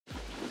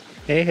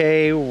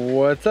Hey,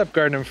 what's up,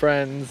 garden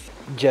friends?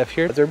 Jeff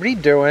here. How's everybody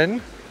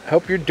doing? I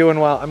hope you're doing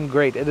well. I'm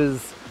great. It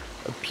is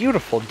a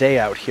beautiful day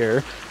out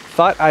here.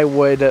 Thought I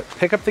would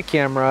pick up the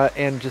camera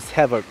and just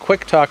have a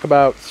quick talk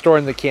about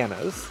storing the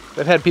cannas.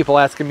 I've had people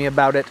asking me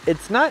about it.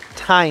 It's not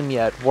time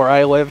yet where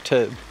I live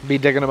to be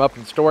digging them up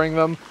and storing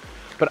them,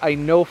 but I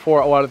know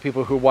for a lot of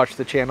people who watch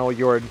the channel,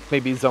 you're in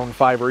maybe zone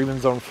 5 or even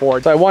zone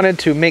 4. So I wanted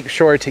to make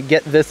sure to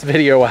get this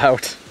video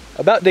out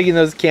about digging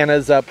those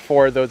cannas up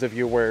for those of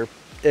you where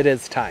it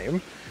is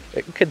time.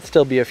 It could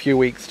still be a few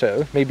weeks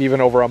to maybe even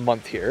over a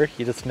month here.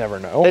 You just never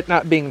know. It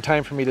not being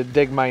time for me to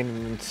dig mine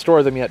and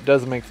store them yet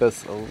does make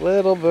this a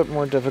little bit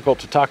more difficult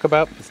to talk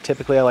about, because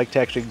typically I like to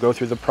actually go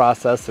through the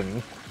process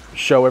and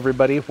show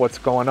everybody what's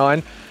going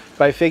on.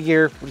 But I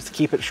figure we'll just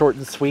keep it short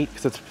and sweet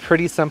because it's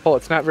pretty simple.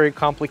 It's not very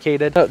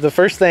complicated. The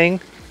first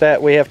thing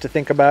that we have to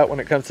think about when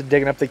it comes to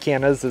digging up the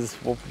cannas is,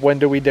 well, when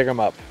do we dig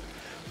them up?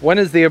 When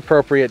is the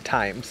appropriate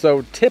time?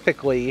 So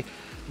typically,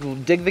 we'll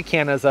dig the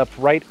cannas up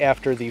right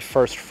after the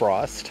first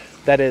frost.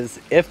 That is,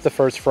 if the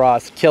first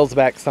frost kills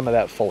back some of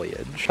that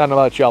foliage. I don't know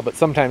about y'all, but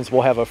sometimes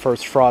we'll have a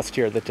first frost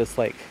here that just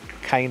like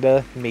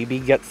kinda maybe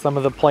gets some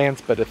of the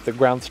plants, but if the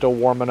ground's still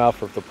warm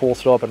enough or if the pool's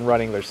still up and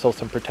running, there's still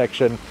some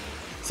protection.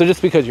 So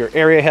just because your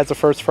area has a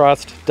first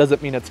frost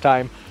doesn't mean it's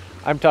time.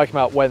 I'm talking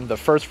about when the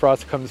first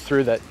frost comes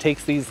through that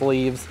takes these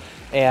leaves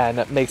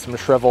and makes them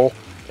shrivel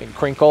and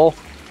crinkle.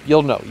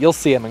 You'll know, you'll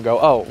see them and go,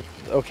 oh,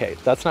 okay,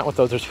 that's not what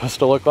those are supposed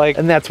to look like.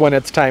 And that's when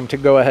it's time to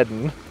go ahead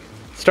and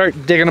start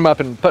digging them up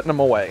and putting them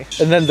away.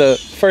 And then the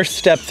first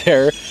step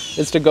there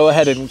is to go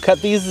ahead and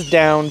cut these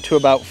down to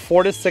about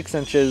 4 to 6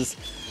 inches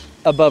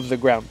above the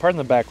ground. Pardon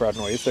the background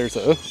noise, there's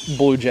a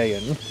blue jay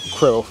and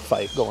crow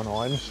fight going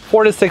on.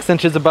 4 to 6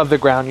 inches above the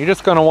ground, you're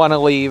just gonna wanna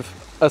leave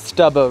a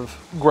stub of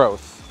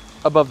growth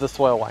above the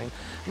soil line.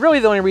 Really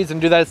the only reason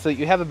to do that is so that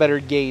you have a better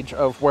gauge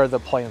of where the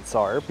plants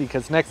are,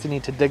 because next you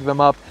need to dig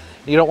them up.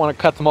 You don't want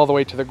to cut them all the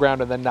way to the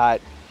ground and then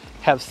not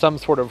have some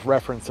sort of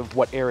reference of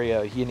what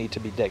area you need to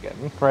be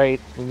digging,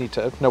 right? You need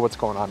to know what's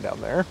going on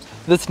down there.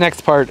 This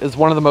next part is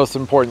one of the most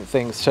important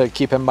things to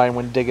keep in mind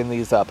when digging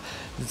these up.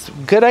 It's a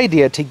good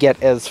idea to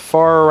get as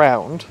far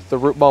around the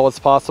root ball as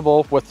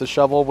possible with the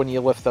shovel when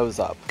you lift those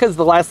up. Because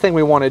the last thing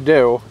we want to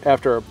do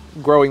after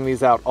growing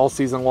these out all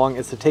season long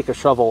is to take a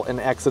shovel and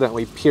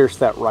accidentally pierce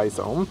that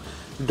rhizome.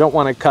 You don't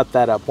want to cut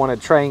that up. Want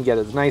to try and get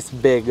a nice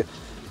big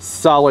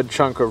solid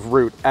chunk of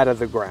root out of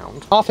the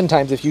ground.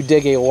 Oftentimes if you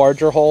dig a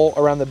larger hole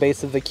around the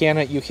base of the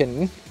canna, you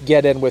can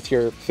get in with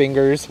your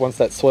fingers once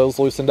that soil's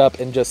loosened up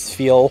and just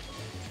feel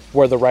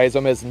where the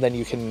rhizome is, and then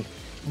you can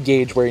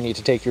gauge where you need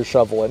to take your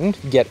shovel and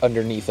get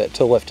underneath it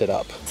to lift it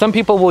up. Some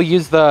people will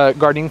use the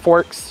gardening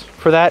forks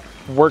for that.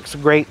 Works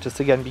great. Just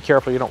again, be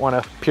careful you don't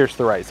want to pierce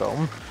the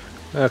rhizome.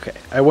 Okay,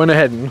 I went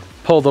ahead and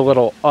pulled a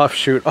little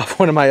offshoot off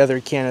one of my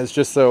other cannas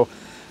just so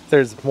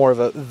there's more of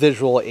a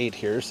visual aid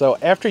here. So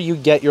after you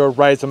get your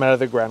rhizome out of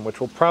the ground, which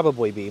will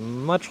probably be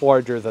much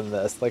larger than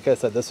this, like I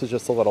said, this was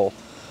just a little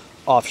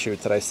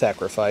offshoot that I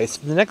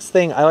sacrificed. The next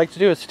thing I like to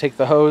do is to take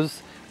the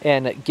hose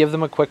and give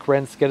them a quick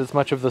rinse, get as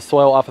much of the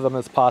soil off of them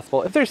as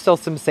possible. If there's still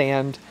some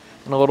sand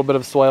and a little bit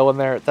of soil in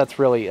there, that's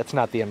really, it's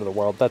not the end of the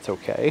world, that's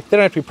okay. They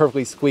don't have to be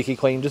perfectly squeaky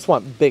clean, just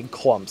want big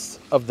clumps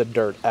of the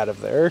dirt out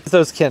of there.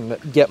 Those can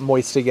get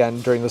moist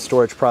again during the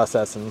storage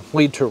process and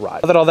lead to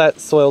rot. Now that all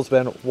that soil's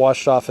been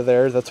washed off of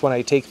there, that's when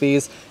I take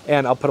these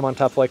and I'll put them on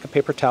top of like a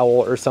paper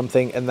towel or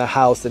something in the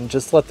house and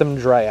just let them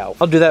dry out.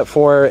 I'll do that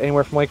for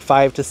anywhere from like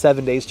 5 to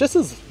 7 days, just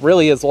as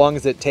long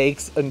as it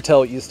takes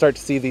until you start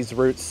to see these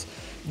roots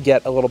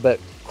get a little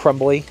bit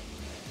crumbly.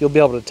 You'll be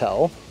able to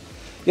tell.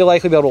 You'll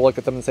likely be able to look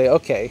at them and say,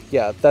 okay,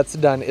 yeah, that's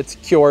done, it's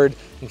cured.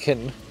 You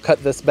can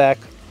cut this back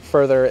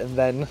further and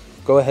then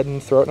go ahead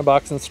and throw it in a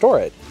box and store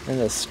it. In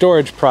the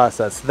storage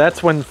process,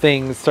 that's when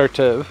things start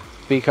to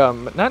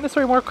become not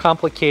necessarily more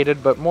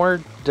complicated, but more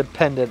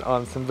dependent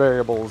on some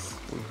variables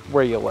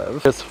where you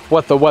live. Just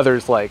what the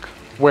weather's like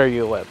where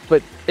you live.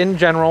 But in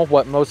general,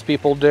 what most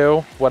people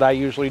do, what I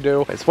usually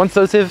do, is once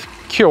those have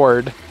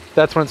cured,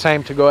 that's when it's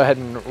time to go ahead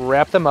and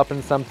wrap them up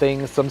in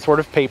something, some sort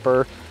of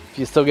paper. If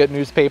you still get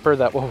newspaper,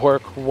 that will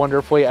work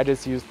wonderfully. I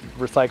just use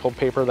recycled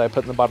paper that I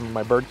put in the bottom of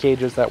my bird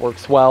cages. That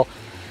works well.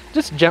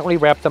 Just gently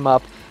wrap them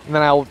up, and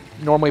then I'll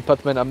normally put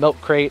them in a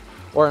milk crate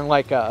or in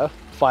like a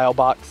file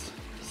box,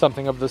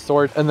 something of the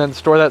sort, and then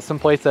store that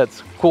someplace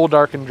that's cool,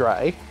 dark, and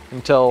dry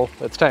until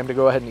it's time to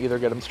go ahead and either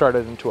get them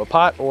started into a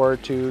pot or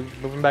to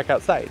move them back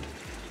outside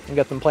and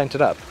get them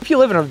planted up. If you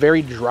live in a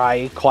very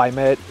dry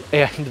climate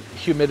and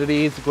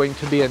humidity is going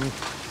to be in,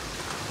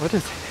 what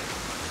is it?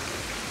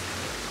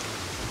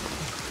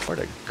 What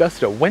a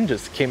gust of wind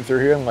just came through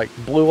here and like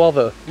blew all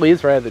the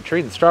leaves right out of the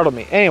tree and startled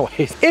me.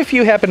 Anyways, if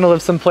you happen to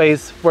live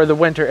someplace where the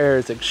winter air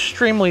is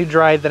extremely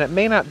dry, then it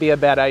may not be a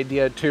bad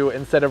idea to,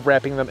 instead of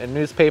wrapping them in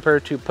newspaper,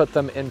 to put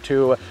them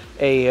into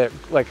a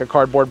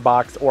cardboard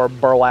box or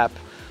burlap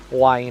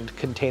lined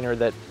container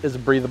that is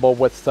breathable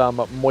with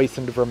some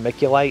moistened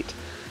vermiculite.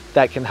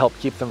 That can help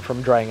keep them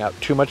from drying out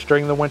too much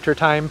during the winter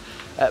time.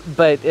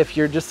 But if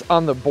you're just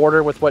on the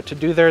border with what to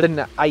do there,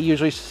 then I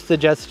usually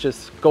suggest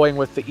just going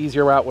with the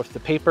easier route with the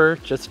paper,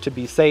 just to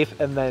be safe.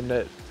 And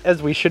then,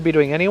 as we should be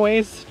doing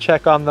anyways,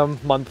 check on them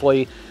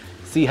monthly,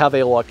 see how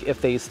they look.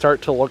 If they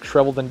start to look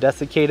shriveled and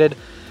desiccated,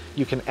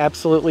 you can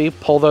absolutely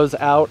pull those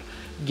out,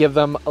 give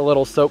them a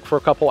little soak for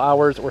a couple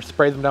hours, or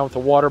spray them down with a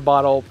water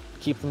bottle.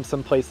 Keep them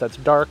someplace that's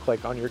dark,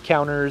 like on your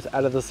counters,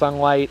 out of the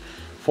sunlight,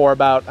 for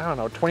about, I don't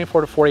know,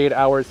 24 to 48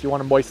 hours. You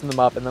want to moisten them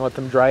up and then let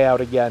them dry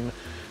out again,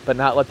 but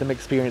not let them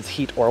experience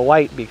heat or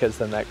light, because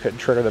then that could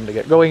trigger them to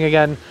get going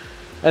again,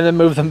 and then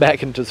move them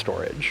back into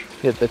storage.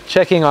 Yeah, the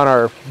checking on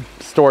our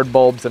stored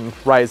bulbs and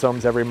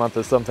rhizomes every month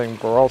is something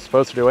we're all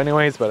supposed to do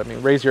anyways, but I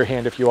mean, raise your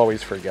hand if you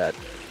always forget.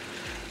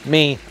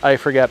 Me, I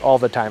forget all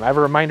the time. I have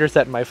a reminder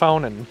set in my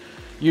phone, and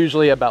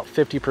usually about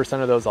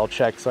 50% of those I'll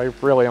check, so I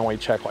really only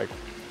check like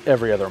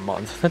every other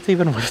month. That's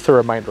even with the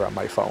reminder on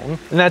my phone.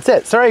 And that's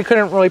it. Sorry I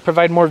couldn't really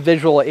provide more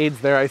visual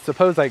aids there. I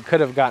suppose I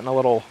could have gotten a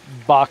little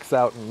box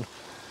out and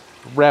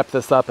wrapped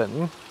this up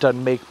and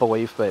done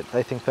make-believe, but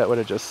I think that would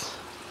have just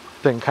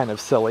been kind of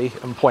silly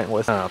and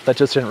pointless. I don't know, that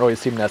just didn't really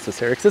seem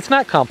necessary, because it's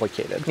not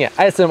complicated. Yeah,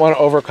 I just didn't want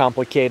to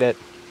overcomplicate it.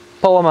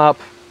 Pull them up,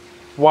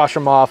 wash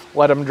them off,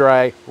 let them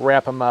dry,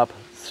 wrap them up,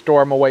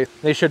 store them away.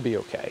 They should be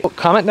okay.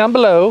 Comment down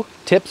below.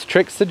 Tips,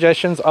 tricks,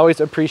 suggestions, always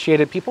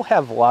appreciated. People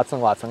have lots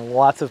and lots and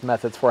lots of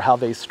methods for how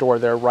they store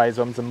their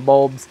rhizomes and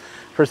bulbs.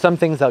 For some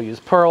things, they'll use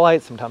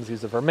perlite, sometimes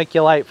use a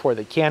vermiculite. For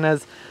the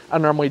cannas, I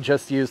normally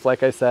just use,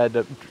 like I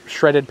said,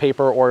 shredded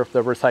paper or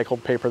the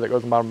recycled paper that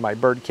goes in the bottom of my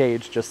bird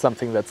cage, just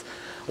something that's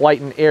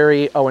light and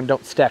airy. Oh, and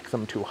don't stack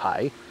them too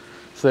high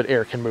so that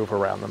air can move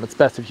around them. It's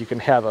best if you can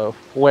have a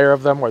layer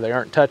of them where they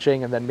aren't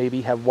touching, and then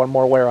maybe have one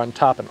more layer on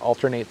top and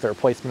alternate their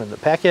placement in the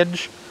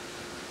package.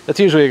 That's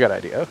usually a good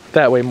idea.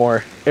 That way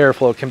more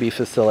airflow can be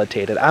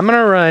facilitated. I'm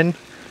gonna run.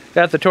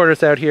 Got the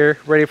tortoise out here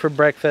ready for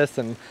breakfast,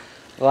 and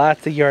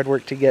lots of yard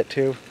work to get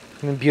to.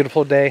 It's a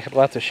beautiful day. Had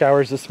lots of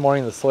showers this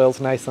morning. The soil's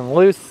nice and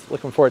loose.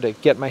 Looking forward to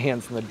getting my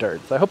hands in the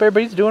dirt. So I hope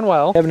everybody's doing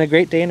well. Having a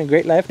great day and a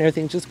great life, and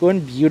everything's just going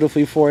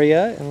beautifully for you.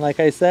 And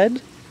like I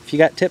said, if you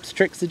got tips,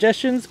 tricks,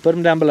 suggestions, put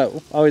them down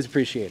below. Always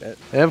appreciate it.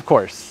 And of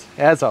course,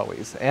 as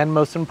always, and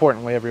most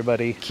importantly,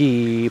 everybody,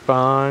 keep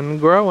on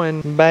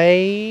growing.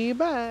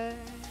 Bye-bye.